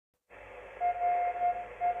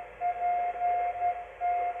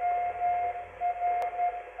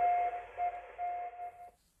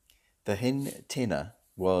The Hen-tenna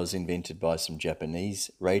was invented by some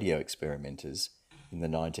Japanese radio experimenters in the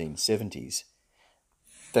 1970s.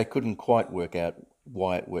 They couldn't quite work out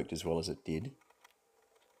why it worked as well as it did.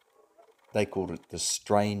 They called it the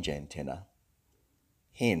strange antenna.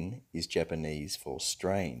 Hen is Japanese for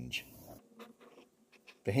strange.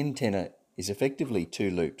 The Hen-tenna is effectively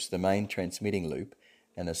two loops, the main transmitting loop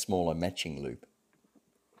and a smaller matching loop.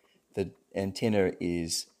 The antenna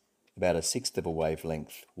is about 1/6 of a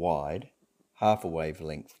wavelength wide, half a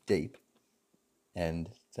wavelength deep, and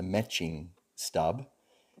the matching stub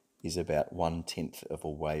is about 1/10 of a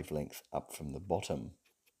wavelength up from the bottom.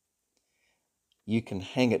 You can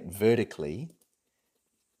hang it vertically,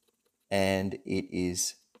 and it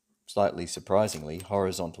is, slightly surprisingly,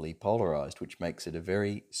 horizontally polarised, which makes it a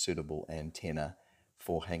very suitable antenna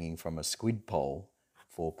for hanging from a squid pole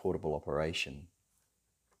for portable operation.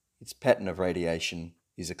 Its pattern of radiation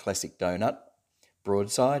is a classic donut.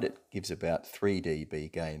 Broadside, it gives about 3 dB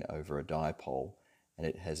gain over a dipole, and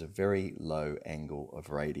it has a very low angle of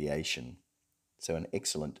radiation. So an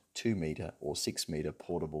excellent 2 metre or 6 metre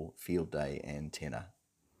portable field day antenna.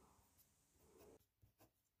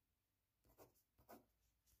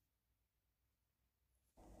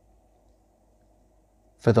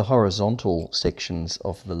 For the horizontal sections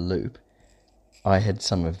of the loop, I had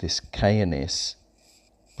some of this K&S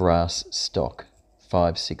brass stock,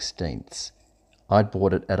 5/16. I'd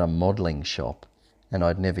bought it at a modelling shop and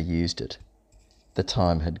I'd never used it. The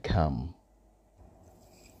time had come.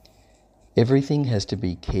 Everything has to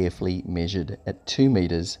be carefully measured at 2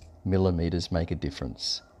 metres. Millimetres make a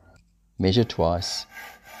difference. Measure twice,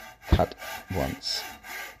 cut once.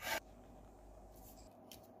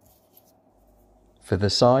 For the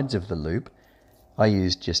sides of the loop, I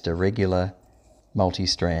used just a regular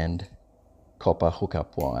multi-strand copper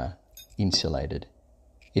hookup wire, insulated.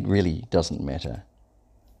 It really doesn't matter.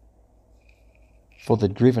 For the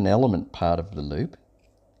driven element part of the loop,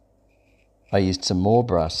 I used some more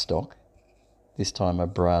brass stock, this time a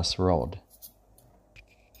brass rod.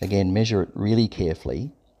 Again, measure it really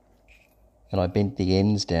carefully, and I bent the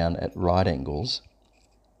ends down at right angles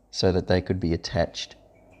so that they could be attached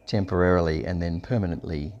temporarily and then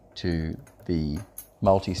permanently to the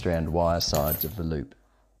multi-strand wire sides of the loop.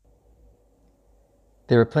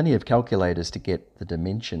 There are plenty of calculators to get the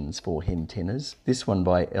dimensions for Hen-tennas. This one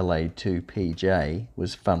by LA2PJ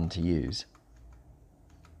was fun to use.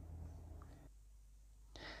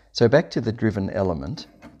 So back to the driven element.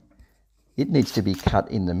 It needs to be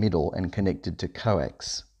cut in the middle and connected to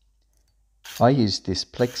coax. I used this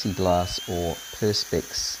plexiglass or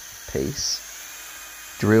perspex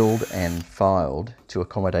piece, drilled and filed to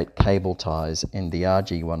accommodate cable ties and the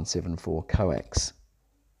RG174 coax.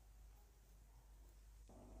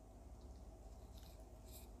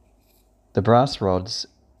 The brass rods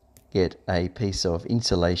get a piece of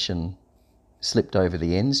insulation slipped over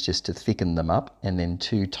the ends just to thicken them up, and then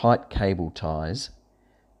 2 tight cable ties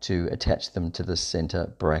to attach them to the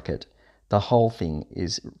centre bracket. The whole thing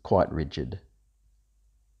is quite rigid.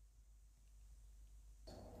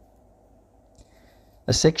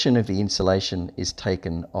 A section of the insulation is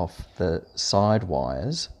taken off the side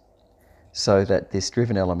wires so that this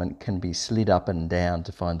driven element can be slid up and down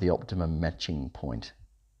to find the optimum matching point.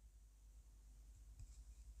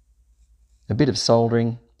 A bit of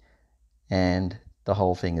soldering and the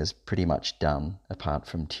whole thing is pretty much done apart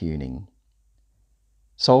from tuning.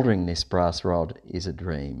 Soldering this brass rod is a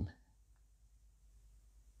dream.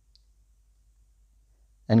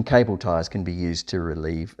 And cable ties can be used to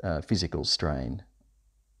relieve physical strain.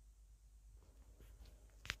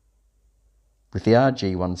 With the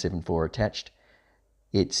RG174 attached,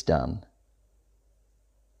 it's done.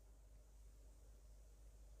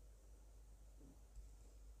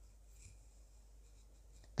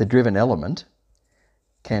 The driven element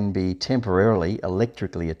can be temporarily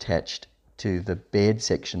electrically attached to the bared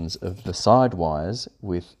sections of the side wires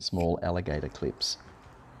with small alligator clips.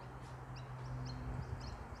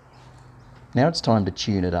 Now it's time to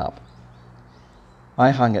tune it up. I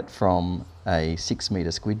hung it from a 6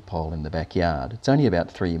 metre squid pole in the backyard. It's only about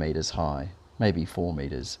 3 metres high, maybe 4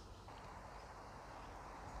 metres.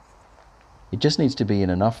 It just needs to be in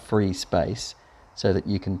enough free space so that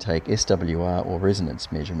you can take SWR or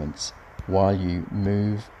resonance measurements while you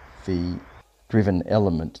move the driven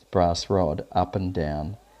element brass rod up and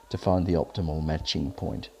down to find the optimal matching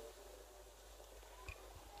point.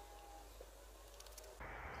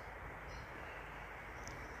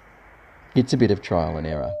 It's a bit of trial and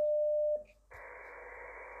error.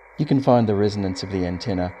 You can find the resonance of the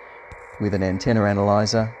antenna with an antenna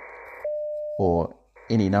analyzer or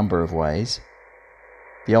any number of ways.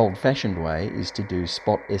 The old-fashioned way is to do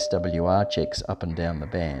spot SWR checks up and down the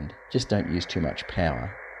band. Just don't use too much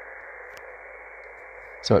power.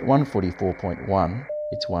 So at 144.1,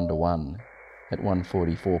 it's 1:1. At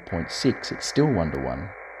 144.6, it's still 1:1.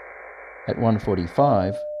 At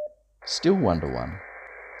 145, still 1:1.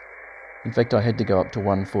 In fact, I had to go up to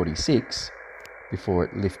 146 before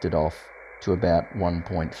it lifted off to about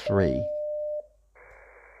 1.3.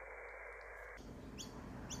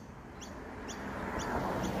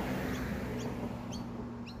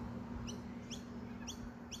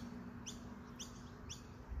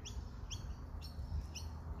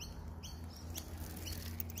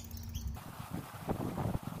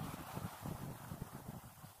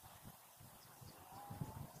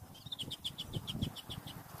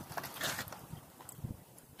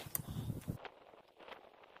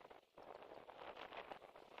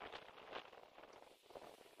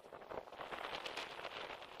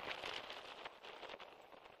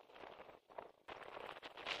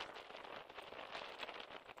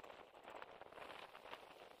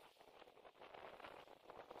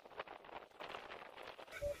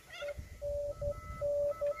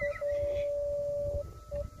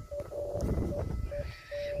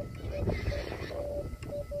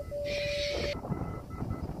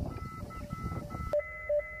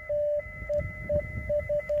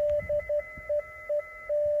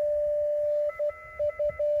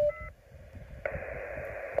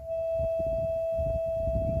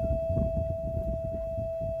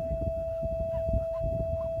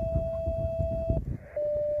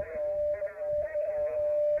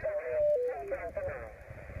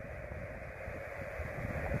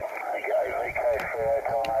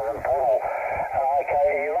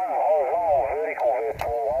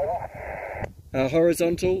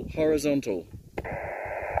 Horizontal. Okay,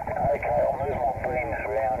 I'll move my beams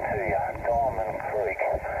round to you. Diamond Creek.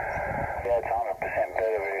 Yeah, it's 100%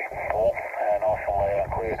 better, very full and nice and loud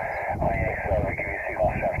and clear. So we give you a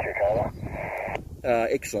signal strength check over.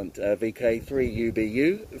 Excellent. VK3UBU,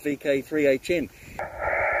 VK3HN.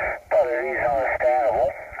 But it is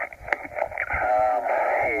understandable.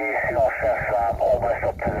 Your signal strength's almost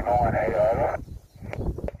up to the 9 here, over.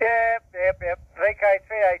 Yep.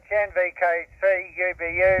 VK3HN,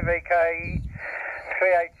 VK3UBU,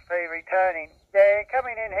 VK3HP returning. Yeah,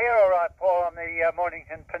 coming in here all right, Paul, on the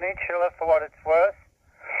Mornington Peninsula for what it's worth.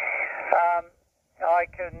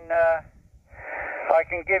 I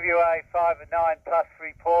can give you a 5 and 9 plus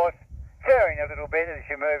report, varying a little bit as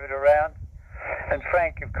you move it around. And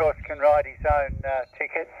Frank, of course, can write his own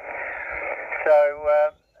ticket.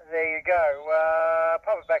 So there you go.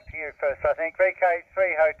 Pop it back to you first, I think.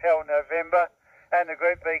 VK3 Hotel November and the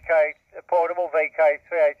group VK Portable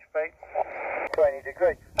VK3HP. 20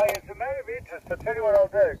 degrees. Hey, as a matter of interest, I'll tell you what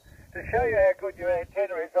I'll do. To show you how good your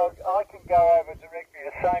antenna is, I can go over directly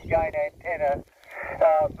the same gain antenna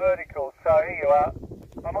vertical. So here you are.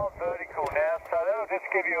 I'm on vertical now, so that'll just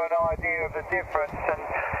give you an idea of the difference and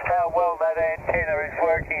how well that antenna is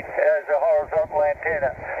working as a horizontal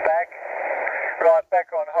antenna. Back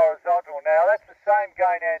on horizontal now. That's the same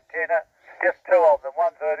gain antenna, just two of them,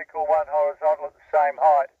 one vertical, one horizontal at the same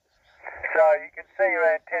height. So you can see your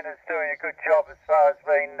antenna's doing a good job as far as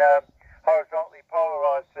being horizontally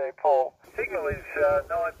polarised there, Paul. Signal is 9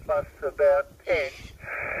 plus about 10,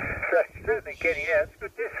 so it's certainly getting out. It's a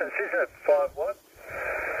good distance, isn't it, 5 watts?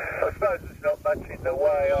 I suppose there's not much in the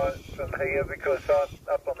way from here because I'm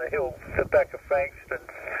up on the hill at the back of Frankston,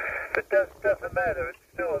 but doesn't matter, it's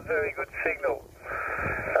still a very good signal.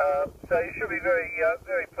 So you should be very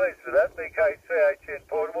pleased with that, VK3HN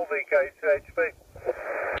Portable, VK3HP.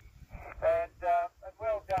 And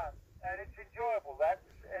well done. And it's enjoyable, that.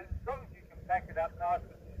 As long as you can pack it up nice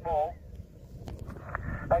and small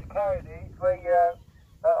and carry these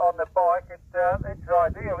on the bike, it's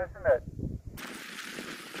ideal, isn't it?